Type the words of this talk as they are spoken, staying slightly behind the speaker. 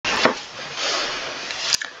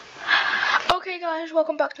Hey guys,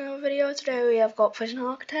 welcome back to another video. Today we have got Prison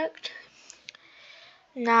Architect.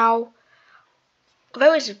 Now,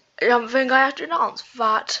 there is something I have to announce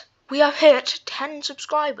that we have hit 10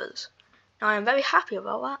 subscribers. Now I am very happy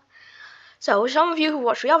about that. So some of you who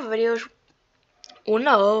watch the other videos will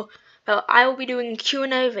know that I will be doing a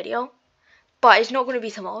Q&A video, but it's not going to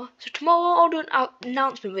be tomorrow. So tomorrow I'll do an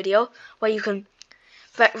announcement video where you can,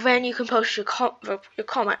 then you can post your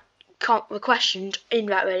comment. The questions in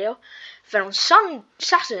that video. Then on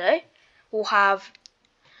Saturday we'll have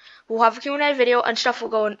a Q&A video, and stuff will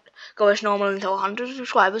go as normal until 100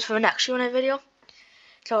 subscribers for the next Q&A video.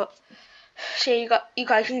 So you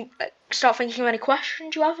guys can start thinking of any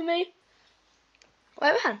questions you have for me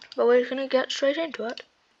right then. But we're gonna get straight into it.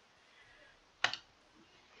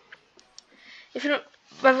 If you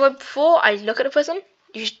don't, before I look at the prison,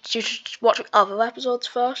 you should watch other episodes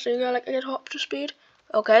first so you get up to speed.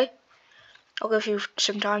 Okay. I'll give you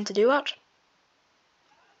some time to do that.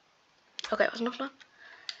 Okay, that's enough now.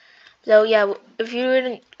 So yeah, if you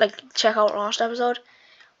didn't check out last episode,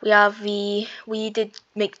 we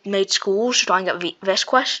made schools to try and get this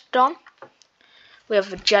quest done. We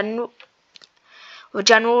have the general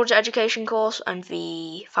education course and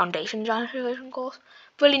the foundations education course.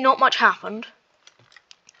 Really, not much happened.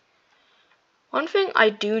 One thing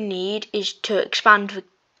I do need is to expand the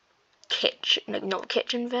kitchen, not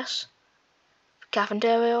kitchen, this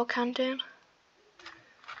cafeteria or canteen.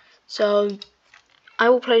 So I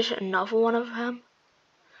will place another one of them.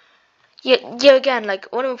 Yeah, again,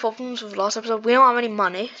 one of the problems with the last episode, we don't have any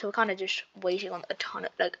money, so we're kind of just waiting on a ton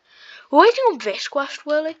of, we're waiting on this quest,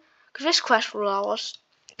 really, because this quest will allow us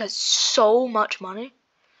to get so much money.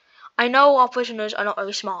 I know our prisoners are not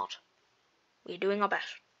very smart. We're doing our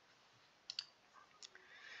best.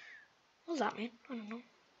 What does that mean? I don't know.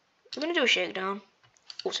 We're going to do a shakedown.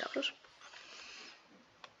 All settlers.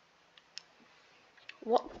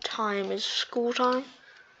 What time is school time?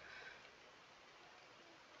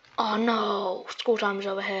 Oh no, school time is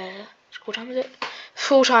over here. School time is it?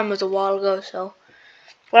 School time was a while ago, so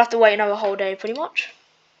we'll have to wait another whole day pretty much.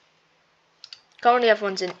 Currently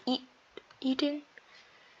everyone's in eating.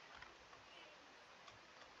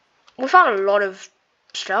 We found a lot of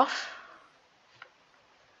stuff,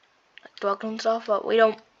 like bugs and stuff, but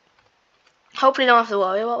hopefully don't have to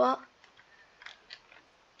worry about that.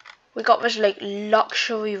 We got this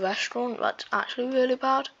luxury restaurant that's actually really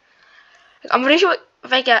bad. I'm pretty sure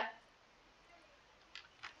if I get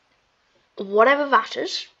whatever that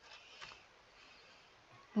is,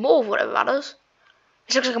 more of whatever that is,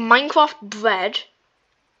 it looks like a Minecraft bread,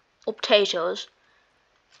 or potatoes,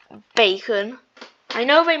 bacon. I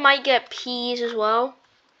know they might get peas as well,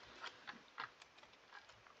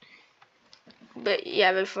 but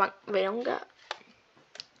yeah, they don't get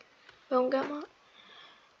that.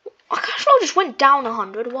 Our cash flow just went down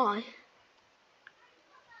 100. Why?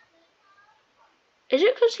 Is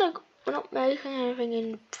it because we're not making anything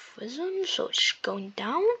in prison, so it's just going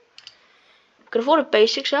down? Can afford a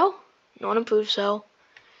basic cell, not an improved cell.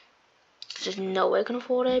 There's no way I can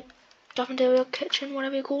afford a cafeteria, kitchen,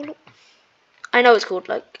 whatever you call it. I know it's called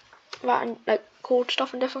that, and called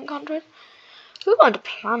stuff in different countries. We're going to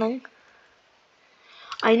planning.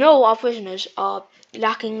 I know our prisoners are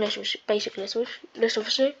lacking basic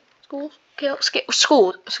literacy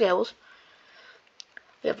skills.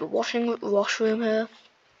 We have the washroom here.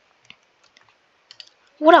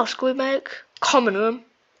 What else can we make? Common room.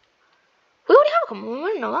 We already have a common room, I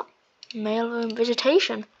didn't know that. Mail room,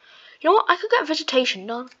 visitation. You know what? I could get visitation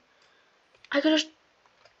done. I could just...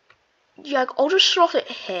 yeah, I'll just slot it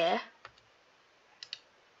here.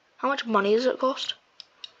 How much money does it cost?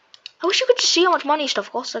 I wish you could see how much money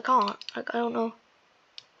stuff costs. I can't. I don't know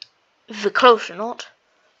if we're close or not.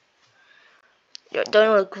 Don't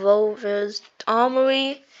know what Grove is.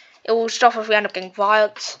 Armory. It will stop if we end up getting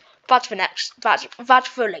riots. That's for next. That's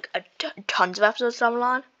for tons of episodes down the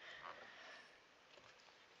line.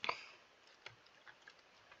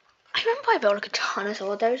 I remember I built a ton of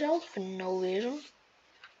solitary cells for no reason.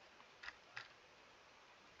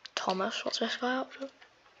 Thomas, what's this guy up to?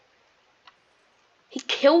 He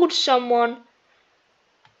killed someone.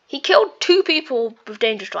 He killed 2 people with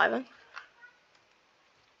dangerous driving.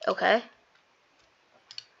 Okay.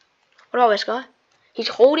 What about this guy? He's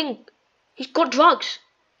got drugs.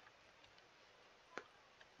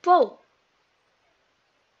 Bro.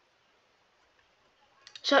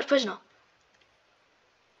 Search prisoner.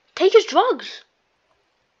 Take his drugs.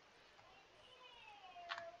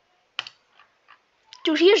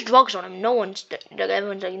 Dude, he has drugs on him. No one's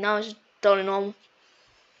everyone's no, it's totally normal.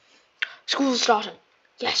 School's starting.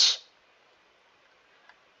 Yes.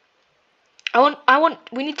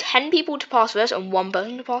 We need 10 people to pass this and 1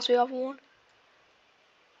 person to pass the other one.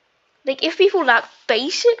 Like, if people lack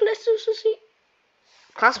basic literacy,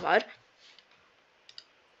 classified.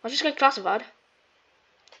 I'll just get classified.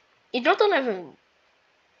 You've not done everything.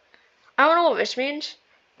 I don't know what this means.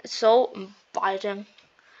 It's so inviting.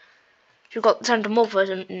 You've got sent to more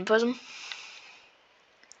prison in prison.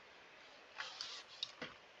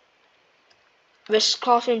 This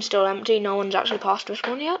classroom's still empty. No one's actually passed this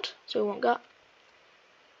one yet, so we won't get.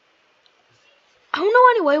 I don't know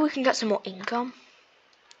any way we can get some more income.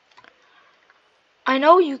 I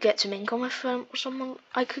know you get some income if someone.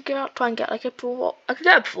 I could try and get like a parole. I could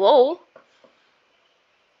get a parole.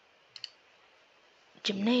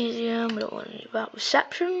 Gymnasium. We don't want to do that.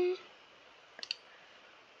 Reception.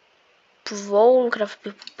 Parole. We could have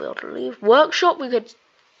people be able to leave. Workshop. We could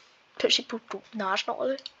touch people. No, that's not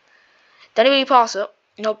really. Did anybody pass it?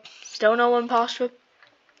 Nope. Still no one passed for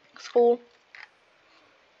school.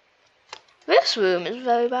 This room is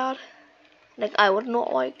very bad. Like, I would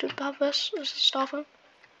not like to have this as a staff room.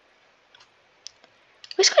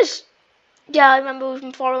 This guy's... Yeah, I remember we've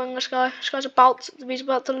been following this guy. This guy's he's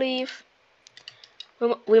about to leave.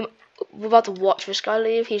 We're about to watch this guy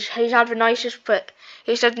leave. He's had the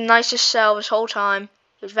nicest cell this whole time.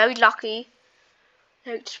 He was very lucky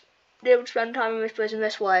to be able to spend time in this prison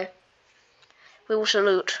this way. We will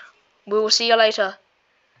salute. We will see you later.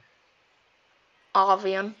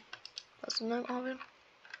 Arvian. That's the name, Arvian.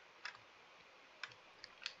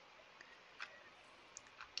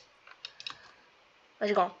 Where's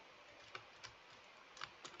he gone?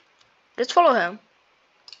 Let's follow him.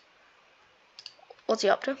 What's he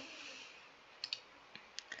up to?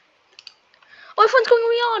 Oh, everyone's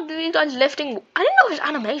going beyond. You guys lifting. I didn't know his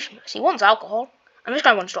animation was. He wants alcohol. And this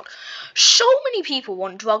guy wants drugs. So many people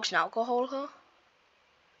want drugs and alcohol here.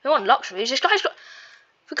 They want luxuries. This guy's got...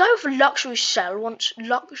 The guy with the luxury cell wants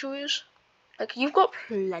luxuries. Like, you've got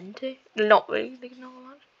plenty. Not really.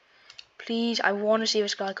 Please, I want to see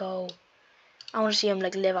this guy go. I want to see him,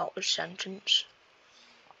 like, live out his sentence.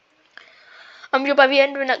 I'm sure by the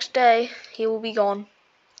end of the next day, he will be gone.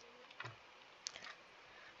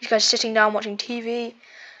 This guy's sitting down watching TV.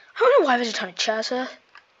 I don't know why there's a ton of chairs here.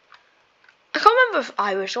 I can't remember if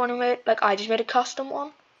I was the one who made, like, I just made a custom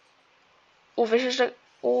one. Or this is, like,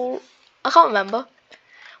 all... I can't remember.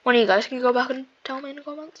 One of you guys can go back and tell me in the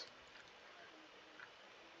comments.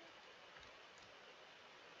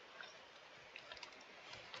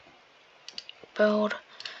 Build.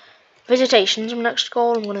 Visitation's my next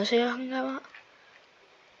goal. I'm gonna see if I can get that.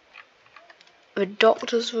 The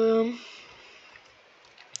doctor's room.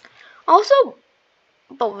 Also,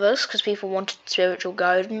 about this, because people wanted spiritual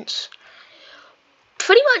guidance.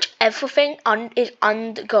 Pretty much everything is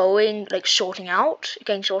undergoing, like,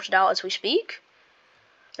 getting sorted out as we speak.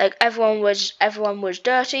 Like, everyone was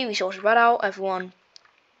dirty, we sorted that out. Everyone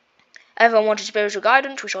wanted spiritual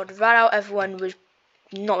guidance, we sorted that out. Everyone was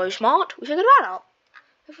not very smart, we figured that out.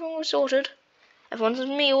 Everyone was sorted. Everyone's has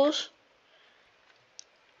meals.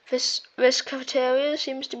 This cafeteria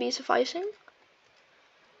seems to be sufficing.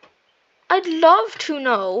 I'd love to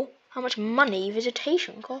know how much money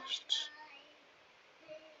visitation costs.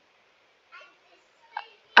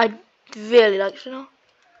 I'd really like to know.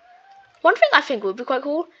 One thing I think would be quite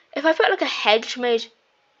cool, if I put like a hedge maze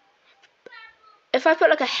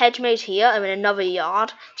here and in another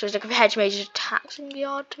yard, so it's like if a hedge maze is taxing the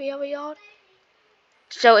yard to the other yard.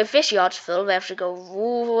 So if this yard's full, they have to go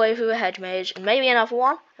all the way through the hedge maze and maybe another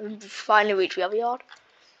one, and finally reach the other yard.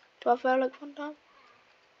 Do I feel like one time?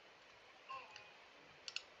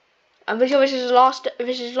 I'm pretty sure this is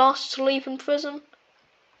last sleep in prison.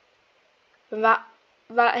 And that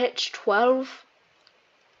hits 12.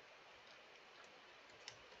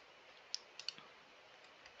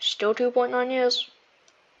 Still 2.9 years.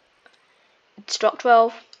 It struck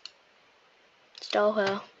 12. Still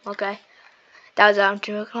here. Okay. That was out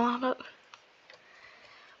to a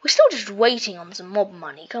We're still just waiting on some mob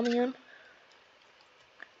money coming in.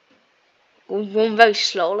 We're going very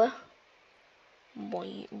slowly.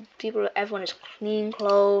 Everyone has clean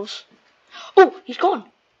clothes. Oh, he's gone.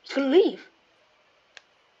 He's gonna leave.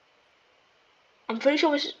 I'm pretty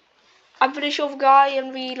sure the guy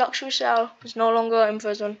in the luxury cell is no longer in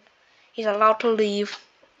prison. He's allowed to leave.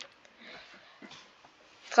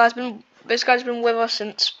 This guy's been with us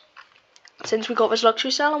since we got this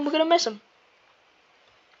luxury cell, and we're gonna miss him.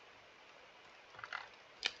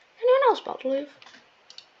 Anyone else about to leave?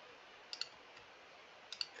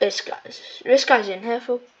 This guy's in here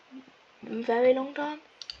for a very long time.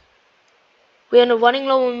 We are running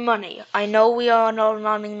low on money. I know we are not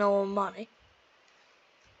running low on money.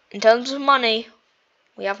 In terms of money,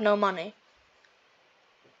 we have no money.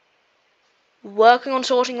 Working on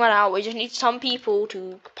sorting that out. We just need some people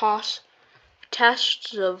to pass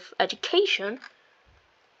tests of education,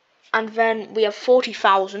 and then we have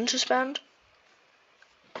 40,000 to spend.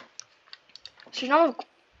 So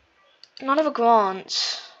none of the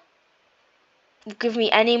grants will give me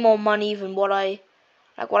any more money than what I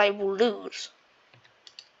will lose.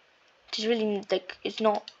 It is really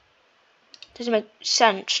doesn't make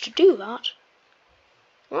sense to do that.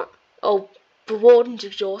 What? Oh, the warden's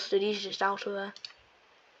exhausted. He's just out of there.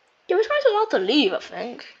 Yeah, this guy's allowed to leave, I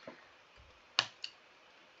think.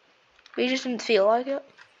 But he just didn't feel like it.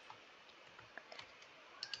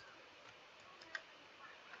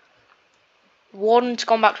 Warden's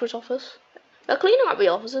gone back to his office. They're cleaning up the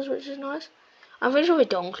offices, which is nice. I'm pretty sure they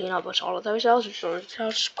don't clean up the solitary cells, which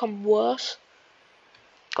has become worse.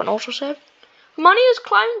 Got an autosave. Money is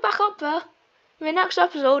climbing back up there. In the next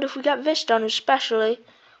episode, if we get this done especially,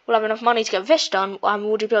 we'll have enough money to get this done, and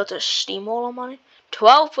we'll be able to steamroll our money.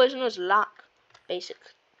 12 prisoners lack basic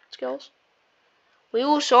skills. We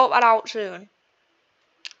will sort that out soon.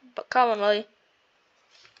 But currently,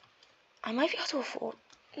 I might be able to afford...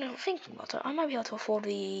 No, thinking about it, I might be able to afford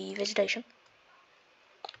the visitation.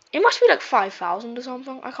 It must be like 5,000 or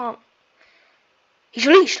something. I can't... He's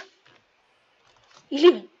released! He's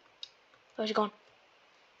leaving. Where's he gone?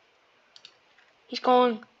 He's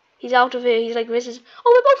gone. He's out of here. He's like, this is...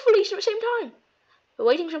 Oh, we're both released at the same time. We're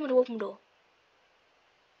waiting for someone to open the door.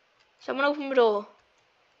 Someone open the door.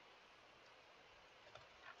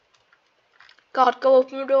 God, go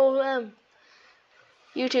open the door for them.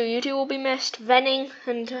 You two will be missed. Venning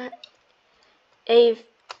and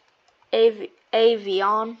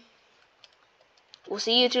Avion. We'll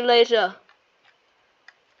see you two later.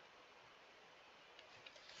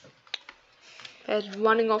 They're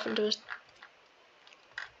running off into this...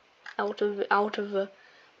 Out of the...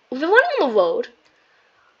 They're running on the road.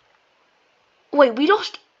 Wait, we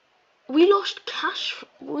lost cash.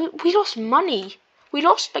 We lost money. We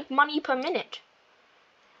lost like money per minute.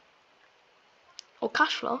 Or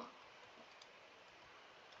cash flow.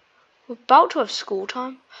 We're about to have school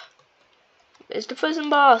time. It's the prison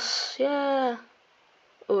bus. Yeah.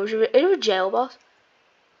 Or is it a jail bus?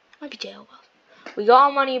 Might be jail bus. We got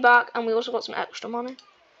our money back, and we also got some extra money.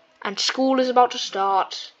 And school is about to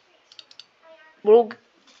start.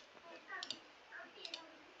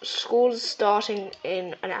 School is starting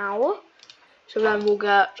in an hour. So then we'll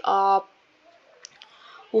get our...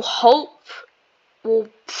 We'll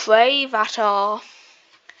pray that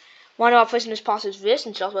one of our prisoners passes this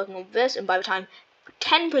and starts working on this, and by the time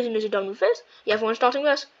 10 prisoners are done with this, yeah, everyone's starting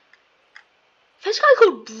this. This guy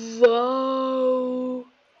called Bro.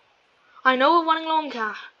 I know we're running low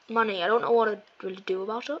on money. I don't know what to really do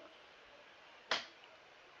about it.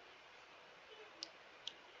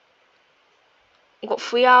 We've got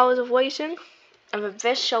 3 hours of waiting, and then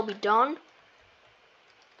this shall be done.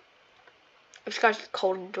 This guy's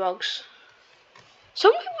holding drugs.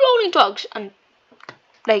 Some people are holding drugs, and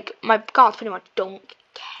like my guards pretty much don't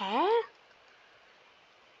care.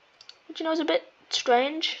 Which you know is a bit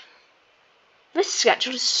strange. This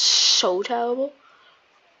schedule is so terrible.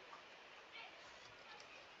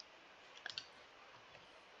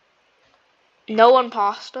 No one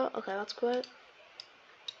passed it. Okay, that's great.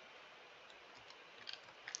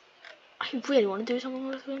 I really want to do something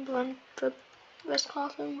with him, but then the rest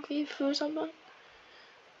classroom review through something.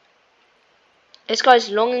 This guy's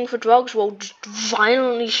longing for drugs while just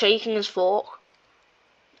violently shaking his fork.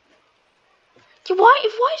 Yeah, why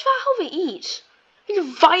is that how they eat? They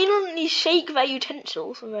just violently shake their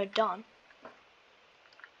utensils when they're done.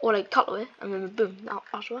 Or like cutlery, and then boom, out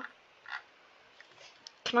after.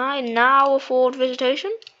 Can I now afford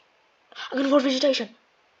visitation? I can afford visitation.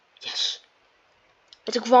 Yes.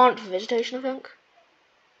 It's a grant for visitation, I think.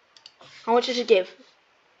 How much does it give?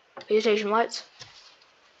 Visitation rights.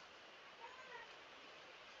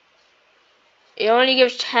 It only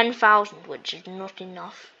gives 10,000, which is not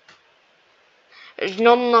enough. It's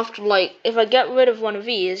not enough to, like, if I get rid of one of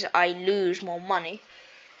these, I lose more money.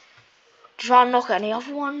 Try and knock any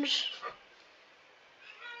other ones.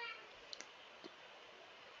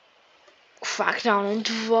 Crack down on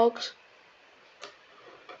drugs.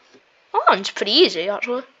 Oh, it's pretty easy,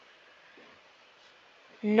 actually.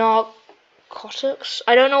 Narcotics.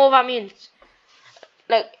 I don't know what that means.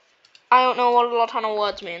 Like, I don't know what a ton of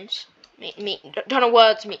words means. A ton of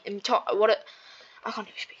words mean. I can't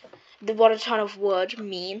even speak. What a ton of words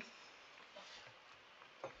mean.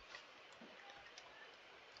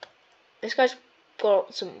 This guy's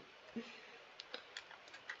got some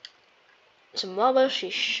rubbish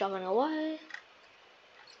he's shoving away.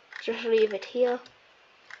 Just leave it here.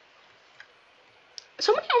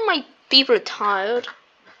 Somebody on my People are tired.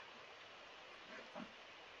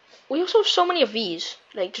 We also have so many of these,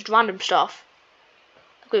 like just random stuff.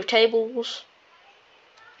 We have tables.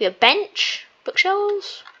 We have bench,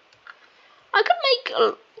 bookshelves. I could make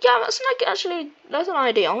a, yeah, that's like actually that's an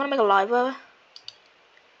idea. I'm gonna make a library.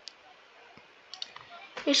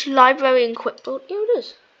 It's library in QuickBooks. Yeah, it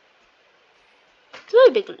is. It's a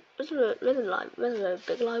very big. It's a very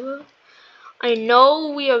big library. I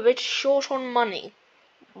know we are a bit short on money.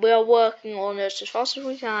 We are working on this as fast as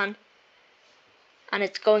we can, and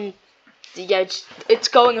it's going. Yeah, it's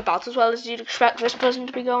going about as well as you'd expect this person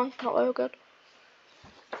to be going. Not very good.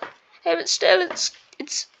 Hey, but still,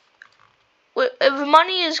 the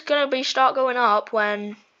money is gonna start going up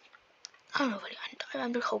when I don't know. Really,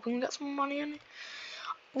 I'm just hoping we get some money in.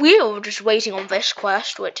 We are just waiting on this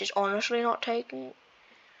quest, which is honestly not taking.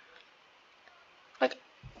 Like,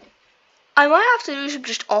 I might have to do some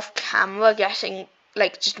just off camera, getting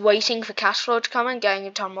like just waiting for cash flow to come in, getting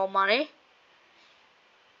a ton more money.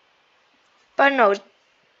 But I don't know,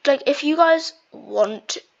 like if you guys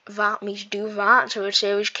want me to do that, so the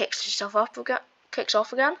series kicks off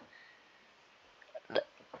again.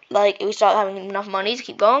 Like if we start having enough money to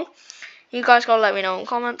keep going, you guys gotta let me know in the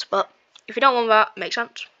comments. But if you don't want that, makes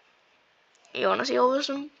sense. You wanna see all this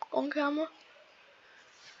on camera?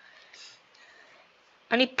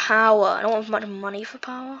 I need power. I don't want much money for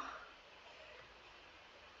power.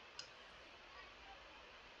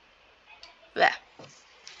 There.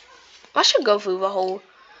 I should go through the whole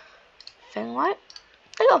thing, right?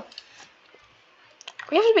 There you go.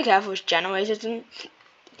 We have to be careful with generators didn't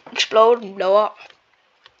explode and blow up.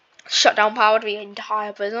 Shut down power to the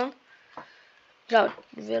entire prison. That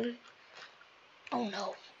would really. Oh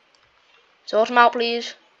no. Sort them out,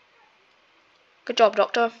 please. Good job,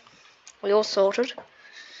 Doctor. We all sorted.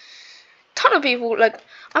 Ton of people, like,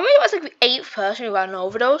 I mean, it was like the 8th person who had an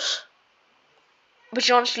overdose. Which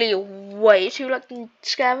is honestly way too, like,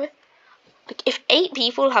 scary. Like, if 8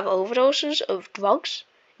 people have overdoses of drugs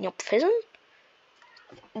in your prison,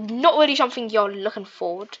 not really something you're looking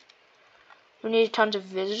forward to. We need tons of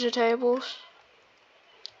visitor tables.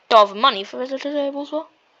 Don't have money for visitor tables, though.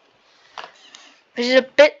 This is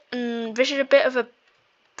a bit of a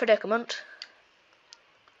predicament.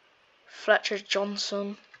 Fletcher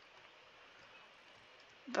Johnson.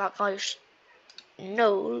 That guy's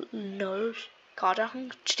knows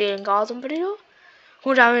carjacking, stealing cars on video.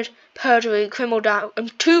 Criminal damage, perjury, criminal damage,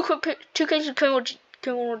 and two cases of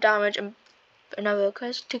criminal damage, and another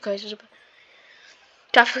case, 2 cases of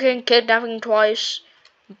trafficking, kidnapping twice,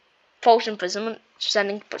 false imprisonment,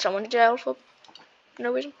 sending someone to jail for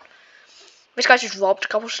no reason. This guy just robbed a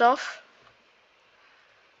couple stuff.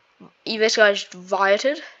 This guy just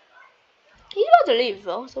rioted. He's about to leave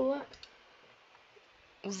though, so what?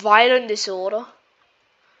 Violent disorder.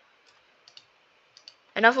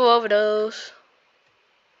 Another overdose.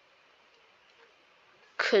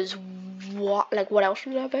 Cause what? Like what else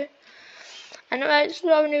would there be? Anyway, it's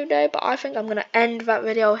another new day, but I think I'm gonna end that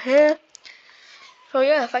video here. So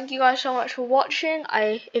yeah, thank you guys so much for watching.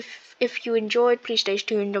 If you enjoyed, please stay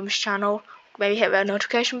tuned on this channel. Maybe hit that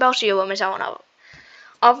notification bell so you won't miss out on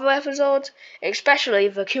other episodes, especially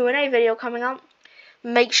the Q&A video coming up.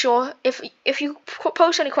 Make sure if you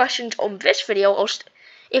post any questions on this video, or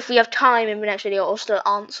if we have time in the next video, I'll still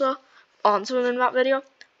answer them in that video.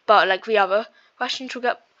 But like the other questions will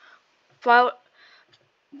get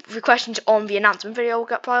the questions on the announcement video will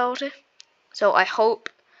get priority. So I hope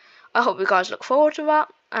you guys look forward to that,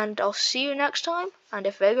 and I'll see you next time. And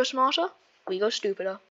if they go smarter, we go stupider.